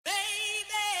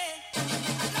Hello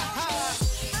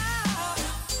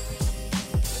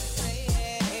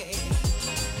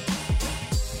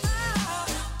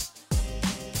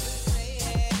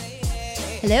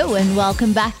and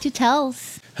welcome back to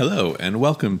Tells. Hello and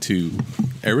welcome to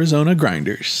Arizona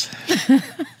Grinders.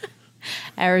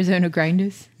 Arizona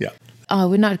Grinders? Yeah. Oh,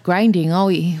 we're not grinding, are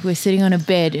we? We're sitting on a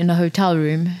bed in a hotel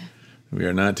room. We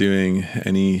are not doing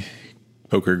any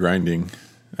poker grinding,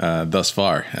 thus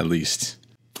far, at least.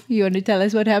 You want to tell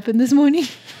us what happened this morning?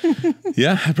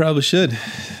 Yeah, I probably should.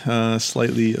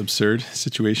 Slightly absurd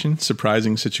situation,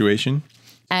 surprising situation.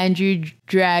 Andrew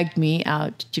dragged me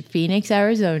out to Phoenix,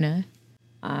 Arizona,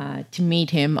 to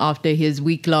meet him after his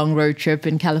week-long road trip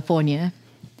in California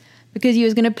because he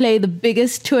was going to play the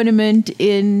biggest tournament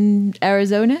in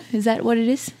Arizona. Is that what it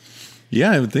is?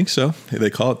 Yeah, I would think so. They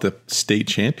call it the state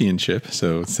championship,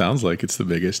 so it sounds like it's the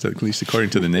biggest, at least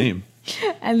according to the name.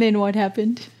 And then what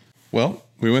happened? Well,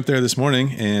 we went there this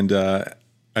morning, and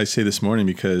I say this morning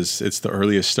because it's the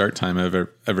earliest start time I've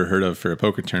ever heard of for a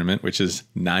poker tournament, which is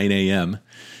 9 a.m.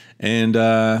 And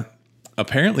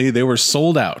apparently they were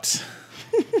sold out.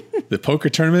 The poker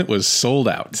tournament was sold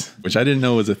out, which I didn't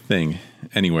know was a thing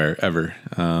anywhere ever.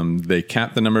 They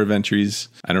capped the number of entries.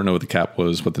 I don't know what the cap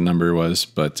was, what the number was,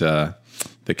 but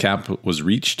the cap was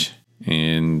reached,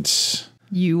 and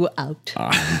you were out.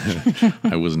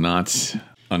 I was not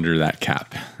under that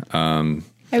cap.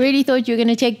 I really thought you were going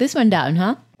to take this one down,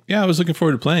 huh? Yeah, I was looking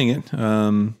forward to playing it.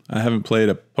 I haven't played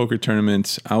a poker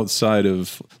tournament outside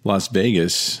of Las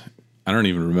Vegas. I don't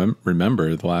even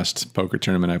remember the last poker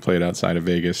tournament I played outside of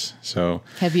Vegas. So,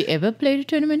 have you ever played a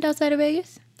tournament outside of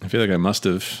Vegas? I feel like I must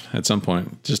have at some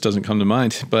point. It just doesn't come to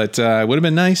mind. But it would have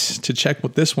been nice to check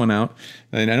with this one out.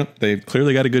 And they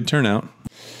clearly got a good turnout.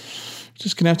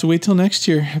 Just going to have to wait till next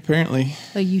year, apparently.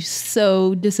 Are you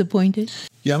so disappointed?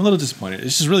 Yeah, I'm a little disappointed.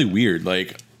 It's just really weird.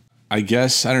 Like, I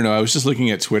guess, I don't know. I was just looking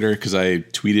at Twitter because I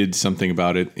tweeted something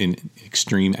about it in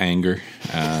extreme anger.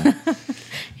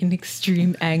 In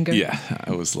extreme anger? Yeah,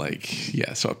 I was like,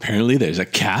 yeah, so apparently there's a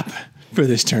cap for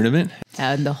this tournament.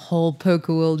 And the whole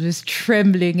poker world was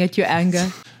trembling at your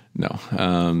anger. No.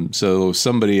 So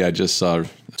somebody I just saw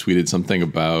tweeted something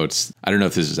about, I don't know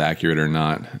if this is accurate or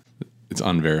not. It's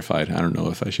unverified. I don't know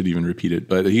if I should even repeat it.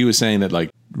 But he was saying that like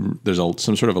there's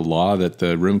some sort of a law that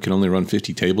the room can only run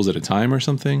 50 tables at a time or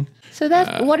something. So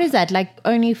that what is that? Like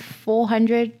only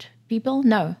 400 people?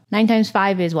 No. 9 times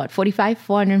 5 is what? 45?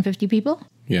 450 people?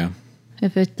 Yeah.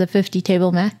 If it's the 50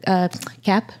 table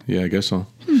cap? Yeah, I guess so.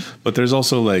 But there's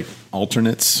also like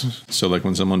alternates. So like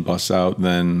when someone busts out,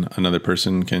 then another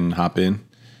person can hop in.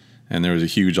 And there was a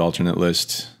huge alternate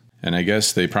list. And I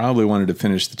guess they probably wanted to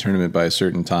finish the tournament by a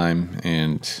certain time.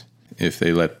 And if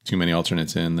they let too many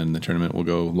alternates in, then the tournament will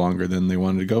go longer than they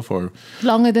wanted to go for.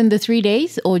 Longer than the 3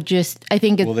 days? Or just, I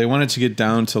think well, they wanted to get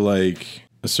down to like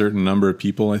a certain number of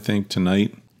people, I think,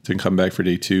 tonight to come back for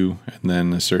day 2, and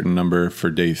then a certain number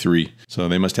for day 3. So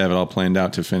they must have it all planned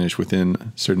out to finish within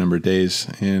a certain number of days,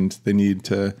 and they need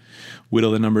to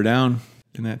whittle the number down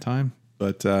in that time.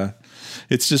 But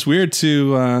it's just weird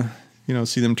to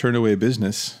see them turn away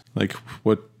business. Like,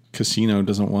 what casino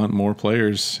doesn't want more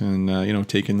players and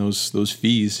taking those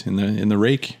fees in the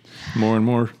rake? More and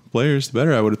more players, the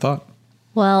better, I would have thought.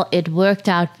 Well, it worked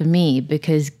out for me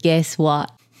because guess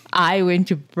what? I went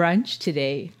to brunch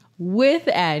today with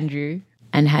Andrew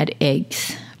and had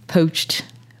eggs, poached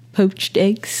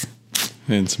eggs.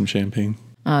 And some champagne.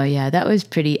 Oh, yeah. That was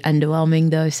pretty underwhelming,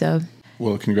 though, so.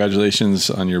 Well, congratulations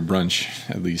on your brunch,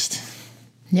 at least.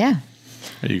 Yeah.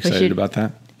 Are you excited about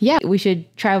that? Yeah, we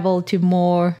should travel to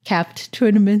more capped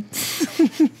tournaments.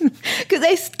 Because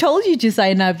I told you to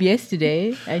sign up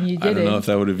yesterday, and you didn't. I don't know if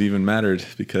that would have even mattered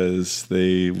because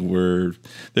there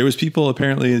was people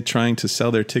apparently trying to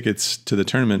sell their tickets to the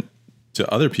tournament to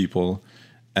other people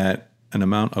at an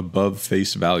amount above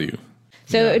face value.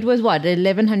 So it was what,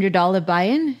 $1,100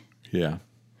 buy-in? Yeah.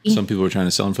 Some people were trying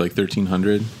to sell them for like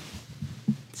 $1,300.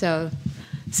 So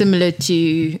similar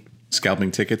to scalping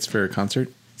tickets for a concert?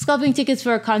 Scalping tickets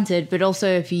for a concert, but also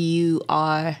if you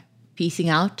are piecing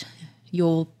out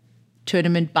your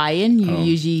tournament buy-in, you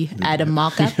usually add a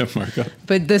markup. Yeah, markup.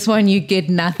 But this one you get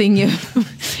nothing. You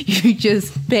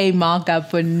just pay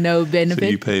markup for no benefit. So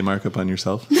you pay markup on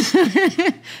yourself?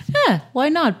 Yeah, why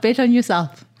not? Bet on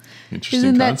yourself.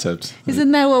 Interesting concept.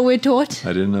 Isn't that what we're taught?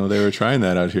 I didn't know they were trying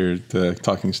that out here at the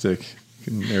Talking Stick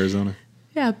in Arizona.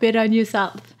 Yeah, bet on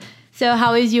yourself. So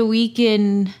how is your week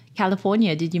in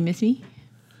California? Did you miss me?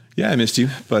 Yeah, I missed you,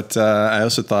 but I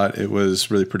also thought it was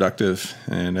really productive.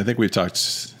 And I think we've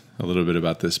talked a little bit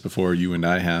about this before, you and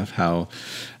I have, how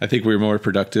I think we're more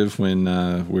productive when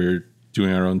we're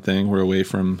doing our own thing. We're away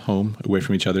from home, away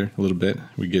from each other a little bit.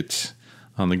 We get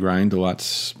on the grind a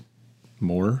lot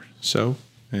more so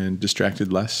and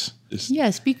distracted less. Yeah,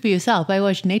 speak for yourself. I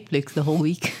watched Netflix the whole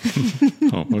week.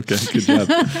 Oh, okay. Good job.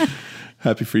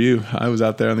 Happy for you. I was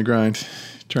out there on the grind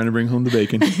trying to bring home the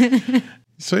bacon.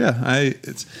 So yeah,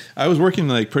 I was working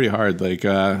like pretty hard. Like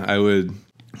I would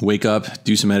wake up,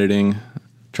 do some editing,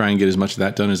 try and get as much of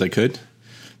that done as I could,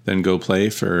 then go play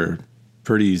for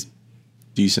pretty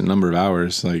decent number of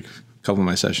hours. Like a couple of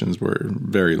my sessions were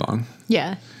very long.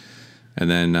 Yeah. And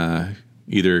then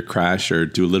either crash or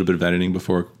do a little bit of editing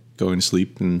before going to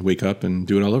sleep and wake up and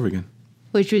do it all over again.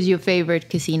 Which was your favorite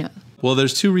casino? Well,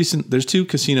 there's two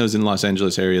casinos in Los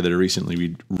Angeles area that are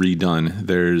recently redone.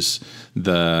 There's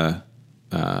the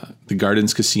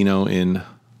Gardens Casino in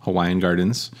Hawaiian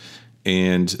Gardens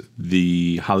and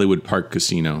the Hollywood Park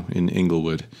Casino in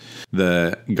Inglewood.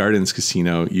 The Gardens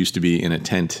Casino used to be in a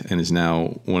tent and is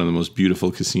now one of the most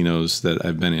beautiful casinos that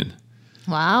I've been in.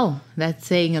 Wow, that's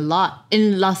saying a lot.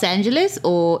 In Los Angeles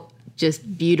or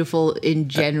just beautiful in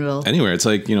general? Anywhere. It's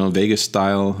like, Vegas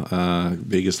style,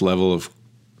 Vegas level of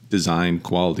design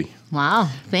quality. Wow,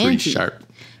 fancy.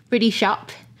 Pretty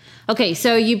sharp. Okay,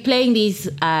 so you're playing these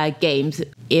games.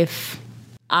 If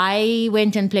I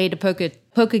went and played a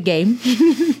poker game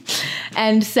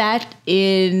and sat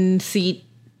in seat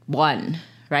 1,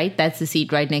 right? That's the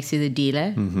seat right next to the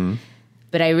dealer. Mm-hmm.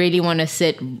 But I really want to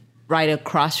sit right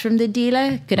across from the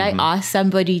dealer. Could I ask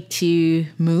somebody to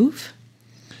move?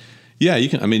 Yeah, you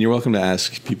can. I mean, you're welcome to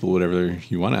ask people whatever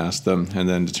you want to ask them, and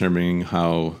then determining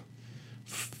how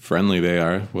friendly they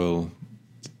are will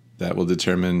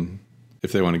determine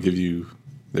if they want to give you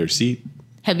their seat.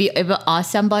 Have you ever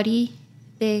asked somebody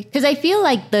there? Because I feel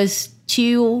like there's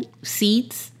 2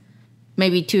 seats,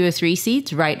 maybe 2 or 3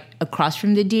 seats right across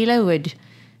from the dealer would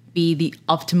be the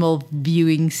optimal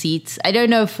viewing seats. I don't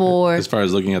know for... As far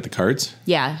as looking at the cards?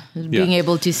 Yeah, being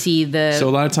able to see the... So a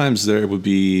lot of times there would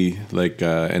be like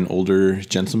an older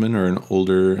gentleman or an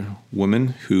older woman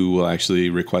who will actually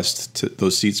request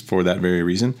those seats for that very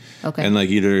reason. Okay. And like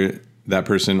either that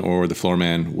person or the floor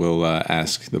man will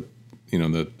ask the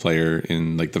player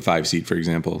in like the 5 seat, for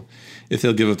example, if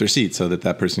they'll give up their seat so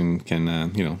that person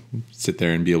can, sit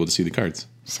there and be able to see the cards.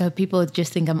 So people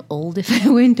just think I'm old if I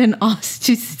went and asked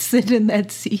to sit in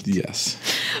that seat. Yes.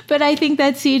 But I think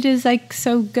that seat is like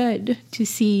so good to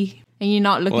see. And you're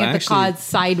not looking at the cards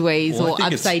sideways or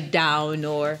upside down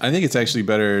or... I think it's actually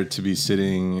better to be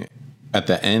sitting at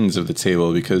the ends of the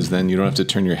table because then you don't have to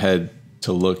turn your head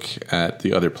to look at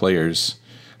the other players.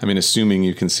 I mean, assuming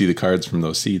you can see the cards from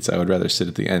those seats, I would rather sit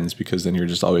at the ends because then you're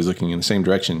just always looking in the same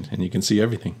direction and you can see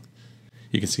everything.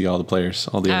 You can see all the players,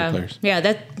 all the other players. Yeah,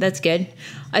 that's good.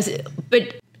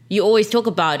 But you always talk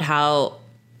about how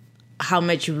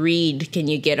much read can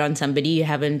you get on somebody you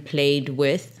haven't played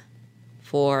with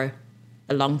for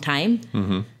a long time.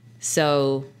 Mm-hmm.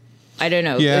 So I don't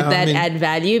know. Yeah, would that add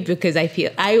value? Because I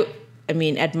feel I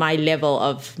mean, at my level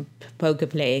of poker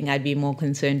playing, I'd be more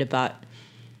concerned about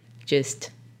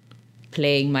just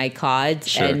playing my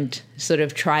cards and sort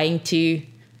of trying to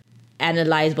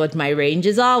analyze what my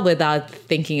ranges are without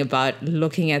thinking about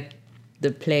looking at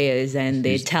the players and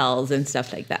their tells and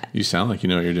stuff like that. You sound like you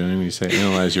know what you're doing when you say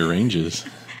analyze your ranges.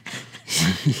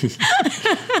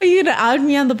 Are you going to out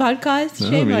me on the podcast?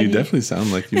 No, I mean, you definitely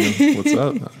sound like you know what's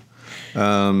up.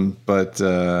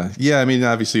 Yeah, I mean,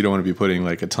 obviously you don't want to be putting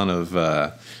like a ton of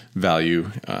value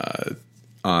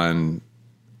on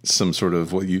some sort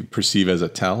of what you perceive as a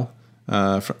tell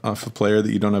of a player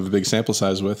that you don't have a big sample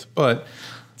size with. But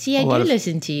see, I do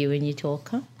listen to you when you talk,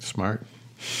 huh? Smart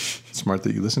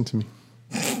that you listen to me.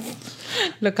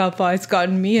 Look how far it's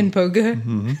gotten me in poker.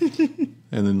 Mm-hmm.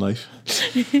 And in life.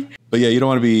 But yeah, you don't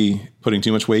want to be putting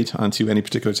too much weight onto any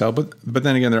particular tell. But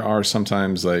then again, there are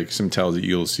sometimes like some tells that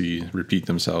you'll see repeat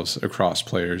themselves across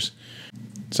players.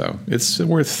 So it's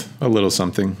worth a little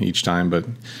something each time, but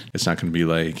it's not going to be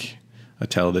like a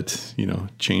tell that,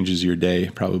 changes your day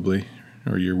probably,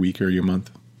 or your week or your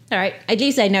month. All right. At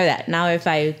least I know that. Now if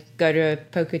I go to a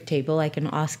poker table, I can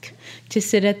ask to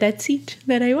sit at that seat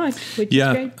that I want, which is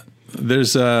great.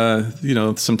 There's,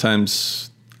 sometimes...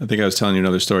 I think I was telling you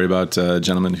another story about a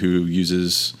gentleman who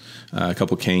uses a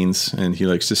couple canes, and he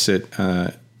likes to sit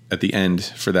at the end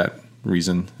for that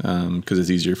reason, because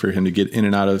it's easier for him to get in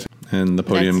and out of. And the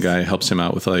podium guy helps him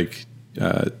out with like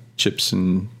chips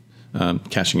and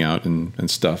cashing out and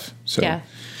stuff.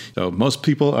 So most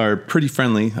people are pretty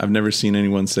friendly. I've never seen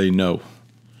anyone say no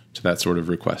to that sort of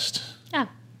request. Yeah,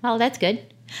 well, that's good.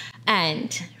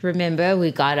 And remember,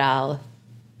 we got a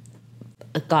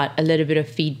little bit of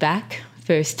feedback.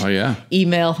 First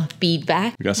email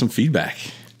feedback. We got some feedback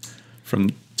from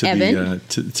to Evan?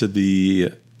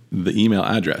 the email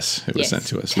address it was sent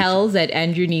to us.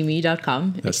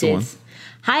 tells@andrewnemi.com. That's the one.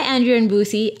 Hi, Andrew and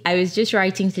Boosie. I was just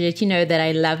writing to let you know that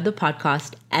I love the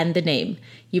podcast and the name.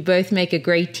 You both make a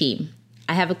great team.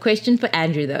 I have a question for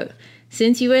Andrew, though.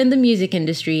 Since you were in the music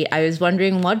industry, I was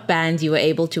wondering what bands you were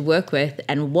able to work with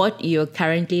and what you're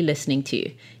currently listening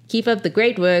to. Keep up the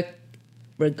great work.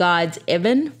 Regards,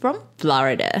 Evan from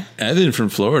Florida. Evan from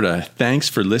Florida. Thanks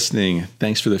for listening.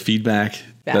 Thanks for the feedback.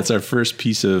 Yeah. That's our first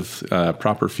piece of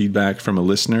proper feedback from a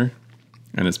listener,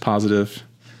 and it's positive,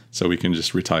 so we can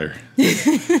just retire.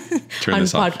 Turn On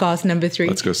this off. podcast number 3.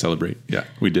 Let's go celebrate. Yeah,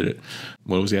 we did it.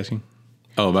 What was he asking?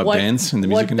 Oh, about bands in the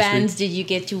music industry? What bands did you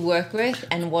get to work with,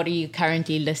 and what are you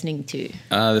currently listening to?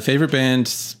 My favorite band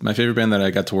that I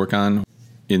got to work on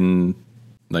in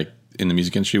the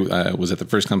music industry was at the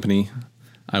first company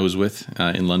I was with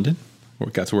in London.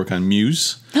 Got to work on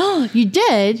Muse. Oh, you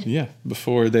did? Yeah,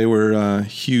 before they were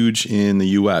huge in the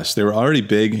U.S. They were already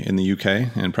big in the U.K.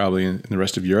 and probably in the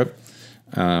rest of Europe,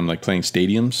 like playing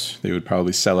stadiums. They would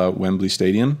probably sell out Wembley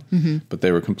Stadium, but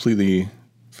they were completely,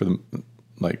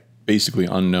 basically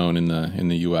unknown in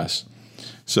the U.S.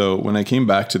 So when I came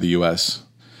back to the U.S.,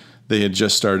 they had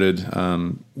just started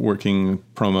working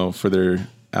promo for their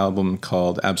album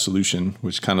called Absolution,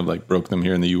 which kind of like broke them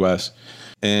here in the U.S.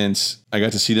 And I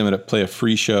got to see them play a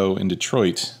free show in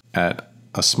Detroit at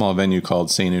a small venue called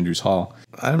St. Andrews Hall.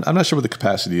 I'm not sure what the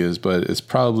capacity is, but it's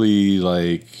probably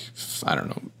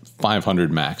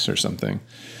 500 max or something.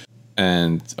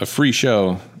 And a free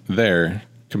show there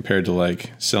compared to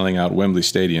selling out Wembley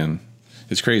Stadium,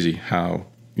 it's crazy how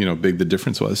big the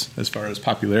difference was as far as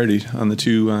popularity on the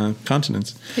two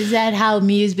continents. Is that how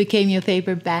Muse became your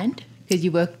favorite band? Because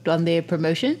you worked on their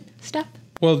promotion stuff?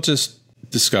 Well, just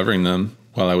discovering them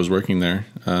while I was working there.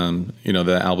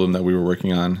 The album that we were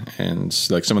working on and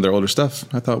some of their older stuff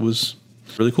I thought was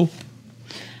really cool.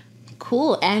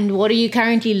 Cool. And what are you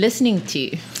currently listening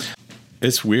to?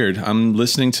 It's weird. I'm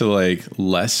listening to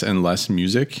less and less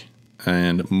music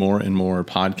and more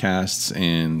podcasts.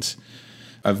 And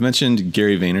I've mentioned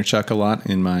Gary Vaynerchuk a lot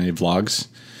in my vlogs.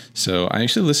 So I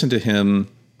actually listen to him.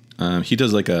 He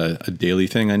does a daily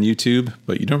thing on YouTube,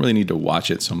 but you don't really need to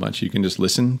watch it so much. You can just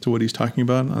listen to what he's talking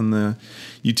about on the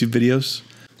YouTube videos.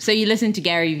 So you listen to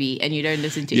Gary V and you don't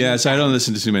listen to... Yeah, so I don't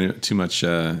listen to too much.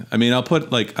 I'll put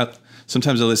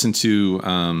sometimes I listen to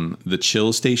the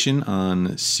Chill station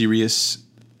on Sirius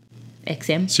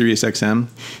XM.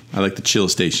 I like the Chill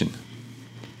station.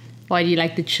 Why do you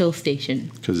like the Chill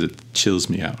station? Because it chills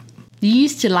me out. You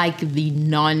used to like the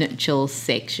non-chill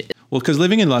section. Well, because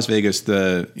living in Las Vegas,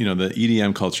 the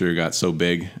EDM culture got so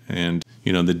big, and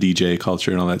the DJ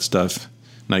culture and all that stuff,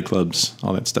 nightclubs,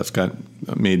 all that stuff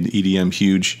made EDM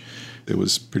huge. It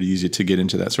was pretty easy to get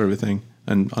into that sort of a thing,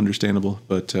 and understandable.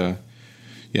 But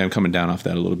I'm coming down off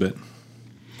that a little bit.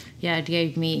 Yeah, it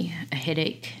gave me a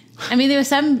headache. I mean, there were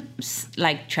some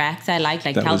tracks I liked,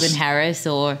 Calvin Harris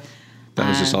or... That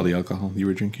was just all the alcohol you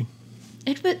were drinking?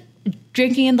 It was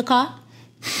drinking in the car.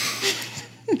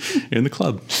 In the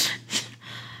club.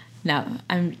 No,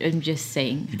 I'm just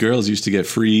saying. Girls used to get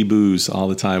free booze all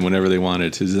the time whenever they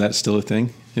wanted. Is that still a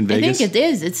thing in Vegas? I think it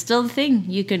is. It's still a thing.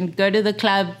 You can go to the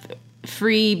club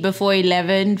free before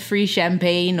 11, free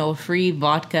champagne or free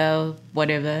vodka,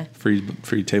 whatever.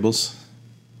 Free tables?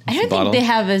 I don't think they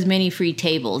have as many free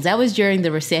tables. That was during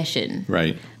the recession.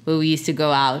 Right. Where we used to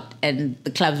go out and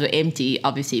the clubs were empty,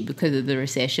 obviously, because of the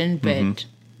recession. But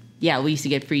we used to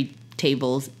get free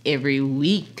tables every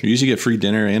week. You usually get free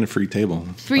dinner and a free table.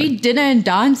 Free dinner and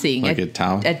dancing. At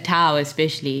Tao? At Tao,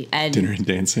 especially. And dinner and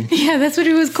dancing? Yeah, that's what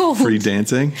it was called. Free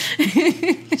dancing?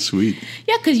 Sweet.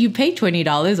 Yeah, because you pay $20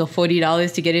 or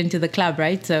 $40 to get into the club,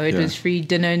 right? So it was free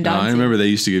dinner and dancing. I remember they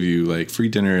used to give you free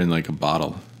dinner in a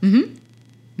bottle. Mm-hmm.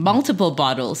 Multiple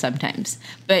bottles sometimes.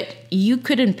 But you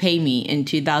couldn't pay me in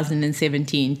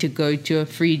 2017 to go to a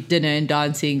free dinner and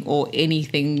dancing or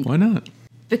anything. Why not?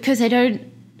 Because I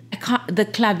can't, the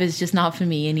club is just not for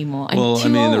me anymore.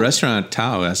 The restaurant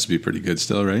Tao has to be pretty good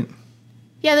still, right?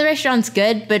 Yeah, the restaurant's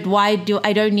good, but I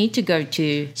don't need to go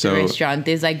to the restaurant.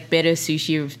 There's better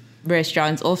sushi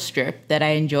restaurants off strip that I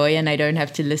enjoy, and I don't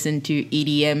have to listen to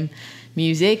EDM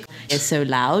music. It's so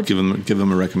loud. Give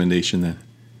them a recommendation then.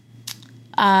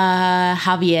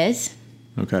 Javier's.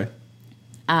 Okay.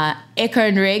 Echo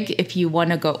and Rig if you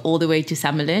want to go all the way to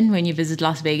Summerlin when you visit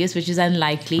Las Vegas, which is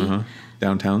unlikely.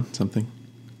 Downtown, something?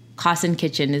 Carson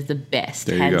Kitchen is the best,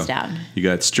 there hands you go. down. You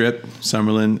got Strip,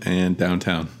 Summerlin, and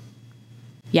Downtown.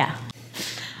 Yeah.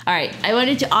 All right. I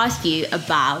wanted to ask you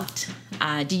about,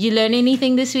 did you learn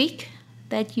anything this week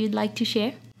that you'd like to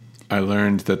share? I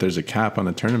learned that there's a cap on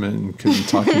the tournament in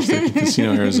Kentucky State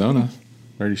Casino, Arizona.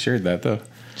 Already shared that though.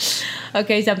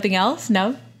 Okay, something else?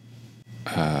 No?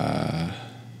 I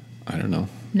don't know.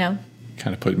 No?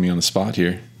 Kind of putting me on the spot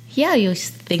here. Yeah, you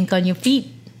think on your feet.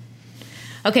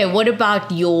 Okay, what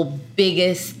about your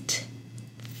biggest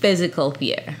physical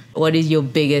fear? What is your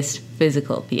biggest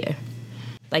physical fear?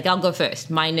 Like, I'll go first.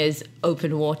 Mine is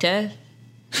open water.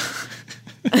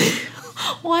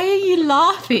 Why are you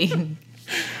laughing?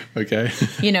 Okay.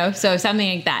 You know, so something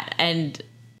like that. And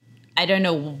I don't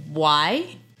know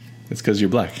why. It's because you're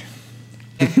black.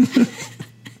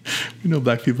 You know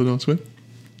black people don't swim?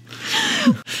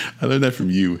 I learned that from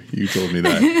you. You told me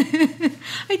that.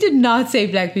 I did not say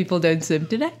black people don't swim,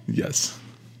 did I? Yes.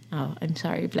 Oh, I'm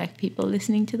sorry, black people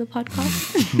listening to the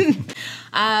podcast.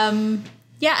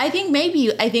 Yeah, I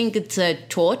think it's a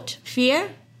taught fear.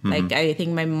 Like, I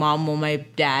think my mom or my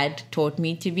dad taught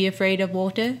me to be afraid of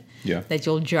water. Yeah. That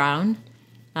you'll drown.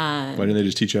 Why didn't they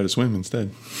just teach you how to swim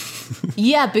instead?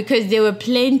 Yeah, because there were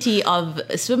plenty of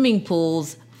swimming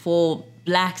pools for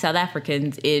black South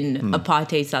Africans in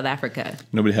apartheid South Africa.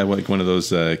 Nobody had like one of those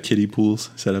kiddie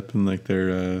pools set up in like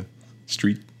their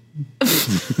street.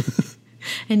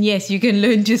 And yes, you can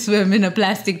learn to swim in a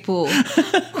plastic pool.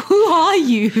 Who are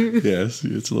you? Yes,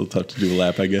 it's a little tough to do a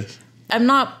lap, I guess. I'm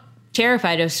not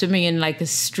terrified of swimming in like a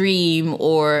stream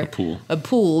or a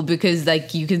pool because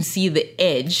like you can see the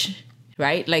edge,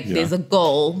 right? Like there's a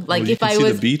goal. Like well, if I see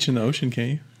was the beach and the ocean,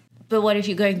 can't you? But what if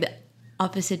you're going the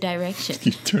opposite direction?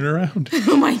 You turn around.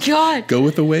 Oh my God. Go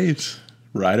with the waves.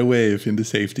 Ride a wave into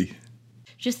safety.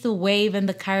 Just the wave and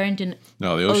the current and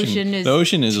no, the ocean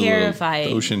is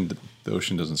terrifying. The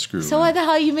ocean doesn't screw. So why the hell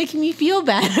are you making me feel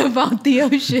bad about the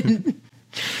ocean?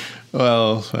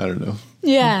 Well, I don't know.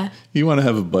 Yeah. You want to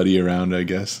have a buddy around, I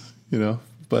guess, you know.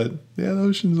 But yeah, the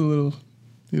ocean's a little,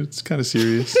 it's kind of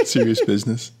serious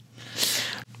business.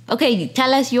 Okay,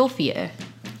 tell us your fear.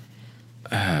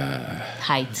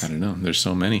 Heights. I don't know. There's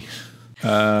so many.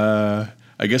 I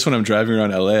guess when I'm driving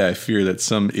around LA, I fear that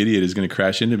some idiot is going to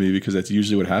crash into me because that's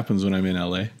usually what happens when I'm in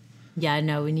LA. Yeah,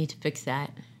 no, we need to fix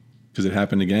that. Because it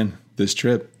happened again this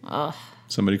trip. Oh.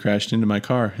 Somebody crashed into my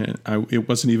car, and it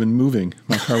wasn't even moving.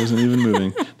 My car wasn't even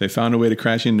moving. They found a way to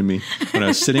crash into me when I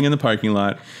was sitting in the parking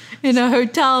lot. In a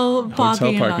hotel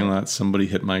parking lot. Somebody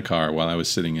hit my car while I was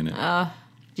sitting in it.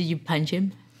 Did you punch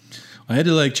him? I had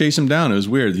to like chase him down. It was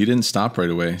weird. He didn't stop right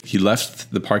away. He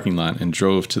left the parking lot and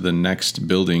drove to the next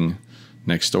building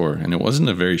next door. And it wasn't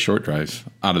a very short drive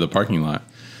out of the parking lot.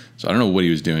 So I don't know what he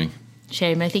was doing.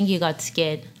 Shame. I think you got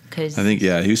scared. I think,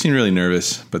 he seemed really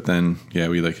nervous. But then,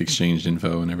 we like exchanged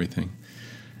info and everything.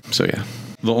 So, yeah.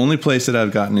 The only place that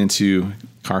I've gotten into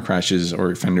car crashes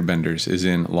or fender benders is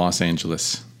in Los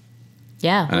Angeles.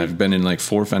 Yeah. And I've been in like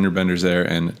 4 fender benders there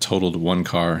and totaled 1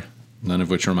 car, none of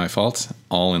which were my fault,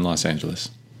 all in Los Angeles.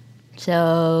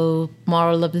 So,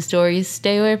 moral of the story is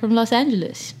stay away from Los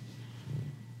Angeles.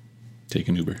 Take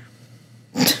an Uber.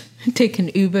 Take an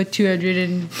Uber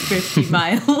 250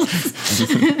 miles.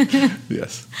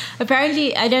 Yes.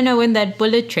 Apparently, I don't know when that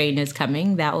bullet train is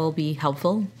coming. That will be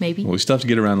helpful, maybe. Well, we still have to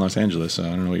get around Los Angeles, so I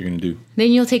don't know what you're going to do.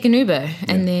 Then you'll take an Uber,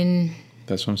 and then...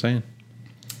 That's what I'm saying.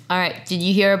 All right. Did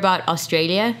you hear about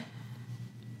Australia?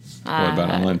 What about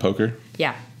online poker?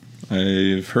 Yeah.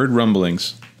 I've heard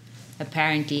rumblings.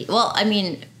 Apparently. Well, I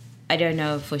mean, I don't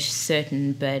know for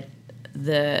certain, but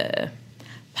the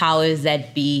powers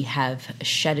that be have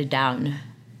shut it down.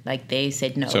 Like they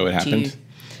said no. So it happened?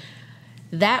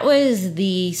 That was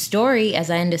the story, as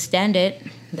I understand it,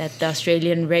 that the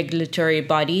Australian regulatory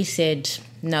body said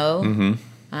no.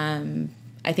 Mm-hmm.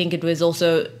 I think it was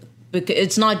also, because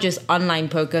it's not just online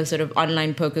poker, sort of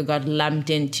online poker got lumped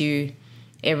into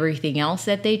everything else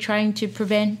that they're trying to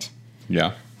prevent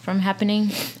from happening.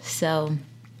 So,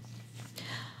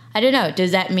 I don't know.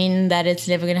 Does that mean that it's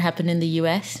never going to happen in the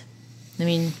US? I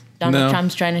mean, Donald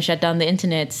Trump's trying to shut down the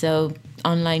internet, so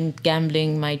online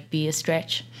gambling might be a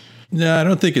stretch. No, I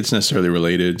don't think it's necessarily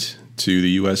related to the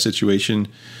U.S. situation.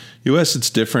 U.S., it's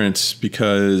different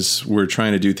because we're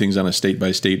trying to do things on a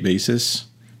state-by-state basis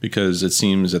because it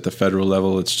seems at the federal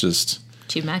level it's just...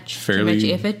 Too much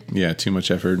effort? Yeah, too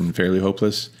much effort and fairly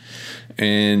hopeless.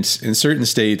 And in certain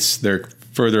states, they're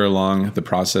further along the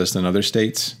process than other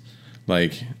states,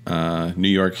 like New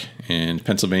York and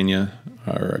Pennsylvania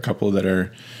are a couple that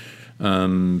are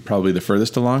probably the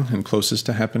furthest along and closest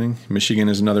to happening. Michigan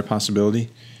is another possibility.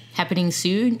 Happening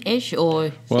soon-ish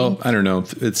or... Well, I don't know.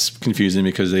 It's confusing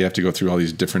because they have to go through all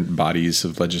these different bodies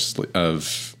of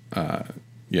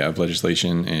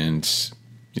legislation and,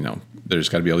 you know, there's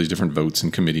got to be all these different votes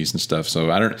and committees and stuff.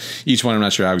 So each one, I'm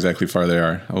not sure how exactly far they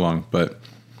are along, but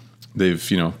they've,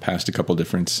 passed a couple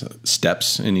different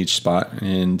steps in each spot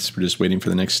and we're just waiting for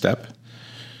the next step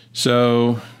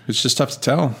So it's just tough to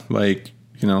tell. Like,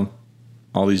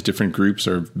 all these different groups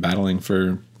are battling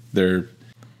for their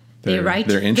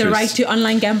interests. Their right to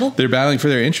online gamble. They're battling for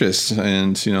their interests,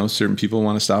 and certain people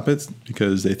want to stop it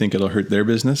because they think it'll hurt their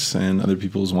business, and other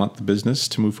people want the business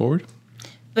to move forward.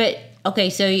 But okay,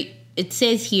 so it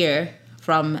says here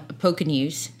from Poker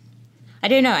News. I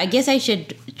don't know. I guess I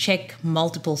should check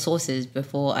multiple sources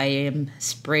before I am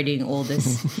spreading all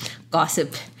this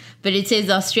gossip. But it says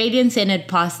the Australian Senate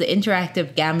passed the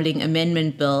Interactive Gambling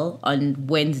Amendment Bill on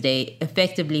Wednesday,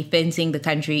 effectively fencing the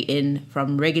country in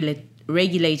from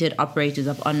regulated operators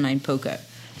of online poker.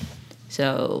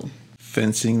 So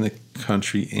fencing the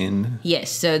country in?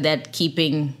 Yes, so that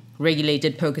keeping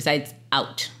regulated poker sites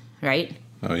out, right?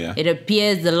 Oh, yeah. It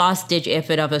appears the last-ditch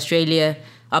effort of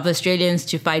Australians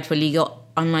to fight for legal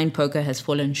online poker has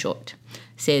fallen short,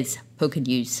 says Poker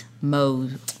News. Well,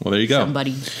 there you go.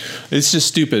 Somebody. It's just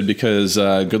stupid because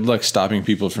good luck stopping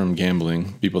people from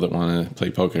gambling, people that want to play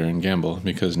poker and gamble,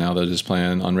 because now they're just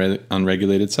playing on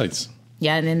unregulated sites.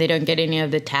 Yeah, and then they don't get any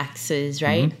of the taxes,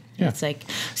 right? Mm-hmm. Yeah. It's like...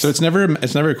 So it's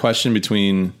never a question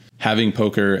between having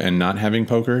poker and not having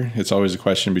poker. It's always a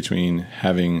question between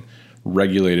having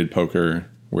regulated poker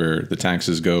where the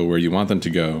taxes go where you want them to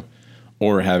go,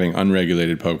 or having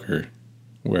unregulated poker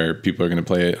where people are going to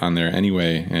play it on there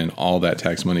anyway and all that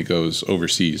tax money goes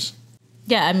overseas.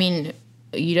 Yeah, I mean,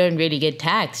 you don't really get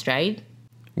taxed, right?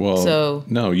 Well,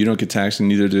 no, you don't get taxed, and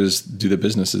neither do the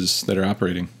businesses that are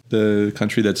operating. The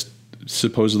country that's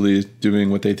supposedly doing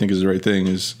what they think is the right thing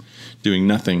is doing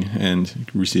nothing and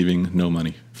receiving no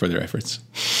money for their efforts,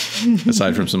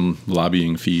 aside from some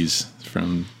lobbying fees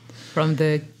from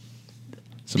the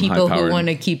people who want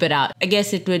to keep it out. I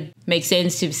guess it would make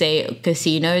sense to say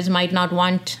casinos might not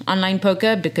want online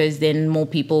poker because then more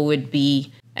people would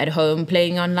be at home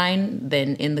playing online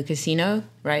than in the casino,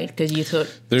 right? Because you thought...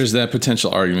 There's that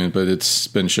potential argument, but it's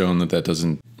been shown that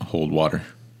doesn't hold water.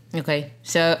 Okay.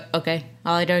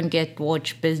 I don't get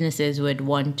which businesses would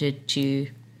want it to...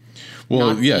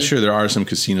 Well, yeah, sure. There are some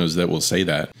casinos that will say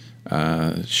that.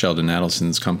 Sheldon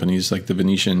Adelson's companies like the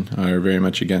Venetian are very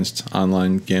much against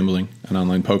online gambling and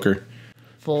online poker.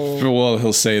 Well,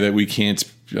 he'll say that we can't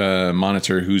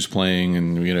monitor who's playing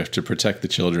and we have to protect the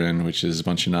children, which is a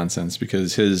bunch of nonsense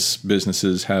because his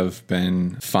businesses have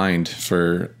been fined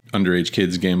for underage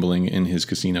kids gambling in his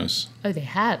casinos. Oh, they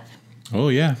have? Oh,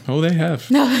 yeah. Oh, they have.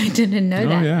 No, I didn't know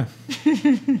that. Oh,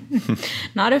 yeah.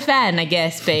 Not a fan, I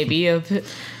guess, baby.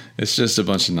 It's just a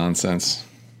bunch of nonsense.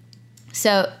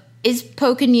 So is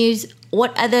Poker News,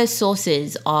 what other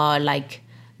sources are like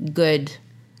good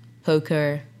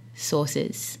poker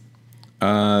sources?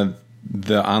 The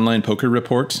Online Poker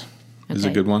Report is a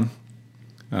good one.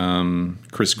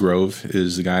 Chris Grove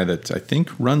is the guy that I think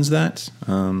runs that.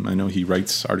 I know he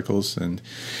writes articles, and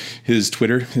his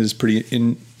Twitter is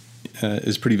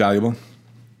pretty valuable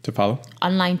to follow.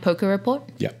 Online Poker Report?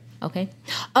 Yeah. Okay.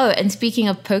 Oh, and speaking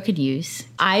of Poker News,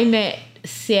 I met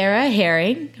Sarah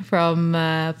Herring from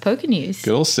Poker News.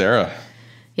 Good old Sarah.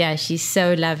 Yeah, she's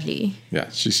so lovely. Yeah,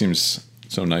 she seems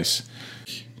so nice.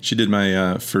 She did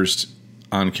my first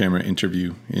on-camera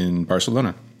interview in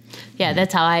Barcelona. Yeah,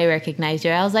 that's how I recognized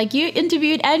her. I was like, you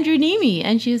interviewed Andrew Neeme.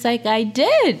 And she was like, I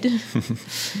did.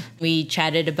 We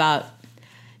chatted about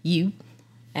you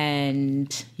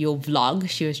and your vlog.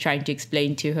 She was trying to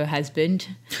explain to her husband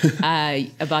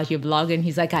about your vlog, and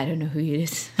he's like, I don't know who he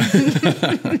is.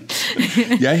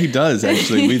 Yeah, he does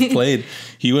actually. We've played.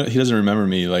 He doesn't remember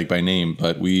me like by name,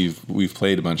 but we've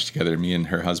played a bunch together, me and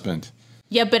her husband.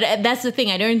 Yeah, but that's the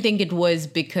thing. I don't think it was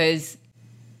because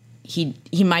he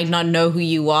might not know who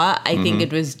you are. I think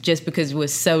it was just because it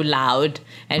was so loud,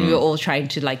 and we were all trying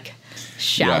to like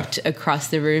shout across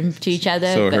the room to each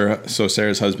other. So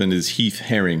Sarah's husband is Heath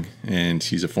Herring, and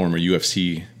he's a former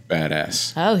UFC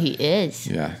badass. Oh, he is.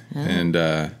 Yeah, and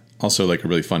also like a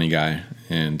really funny guy.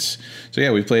 And so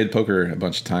yeah, we played poker a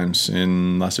bunch of times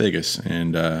in Las Vegas,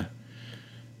 and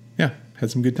had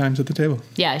some good times at the table.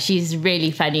 Yeah, she's really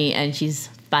funny and she's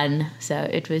fun, so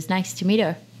it was nice to meet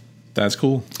her. That's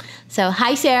cool. So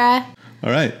hi, Sarah. All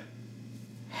right.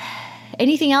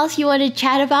 Anything else you want to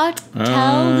chat about?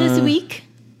 Tell this week?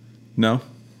 No.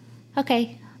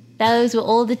 Okay. Those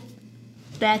were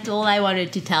that's all I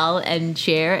wanted to tell and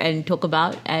share and talk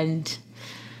about, and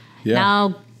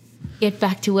now get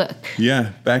back to work.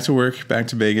 Yeah, back to work, back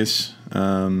to Vegas.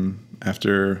 I'm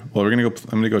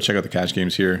gonna go check out the cash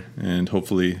games here and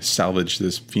hopefully salvage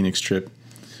this Phoenix trip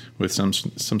with some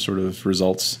sort of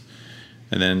results,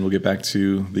 and then we'll get back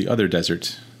to the other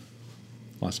desert,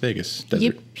 Las Vegas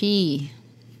desert. Yippee!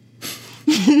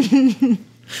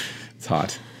 It's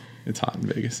hot. It's hot in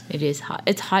Vegas. It is hot.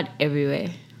 It's hot everywhere,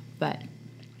 but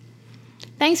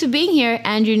Thanks for being here,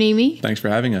 Andrew Nemi. Thanks for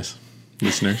having us,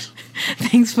 listeners.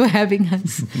 Thanks for having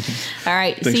us. All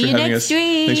right. See you next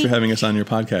week. Thanks for having us on your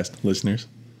podcast, listeners.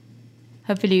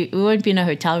 Hopefully, we won't be in a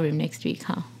hotel room next week,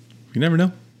 huh? You never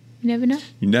know. You never know.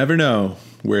 You never know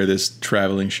where this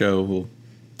traveling show will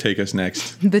take us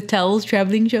next. The Tells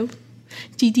Traveling Show.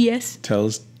 TTS.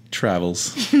 Tells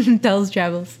Travels. Tells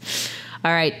Travels.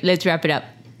 All right. Let's wrap it up.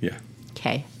 Yeah.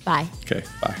 Okay. Bye. Okay.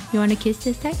 Bye. You want to kiss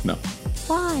this time? No.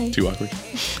 Why? Too awkward.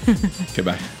 Okay.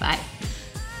 Bye. Bye.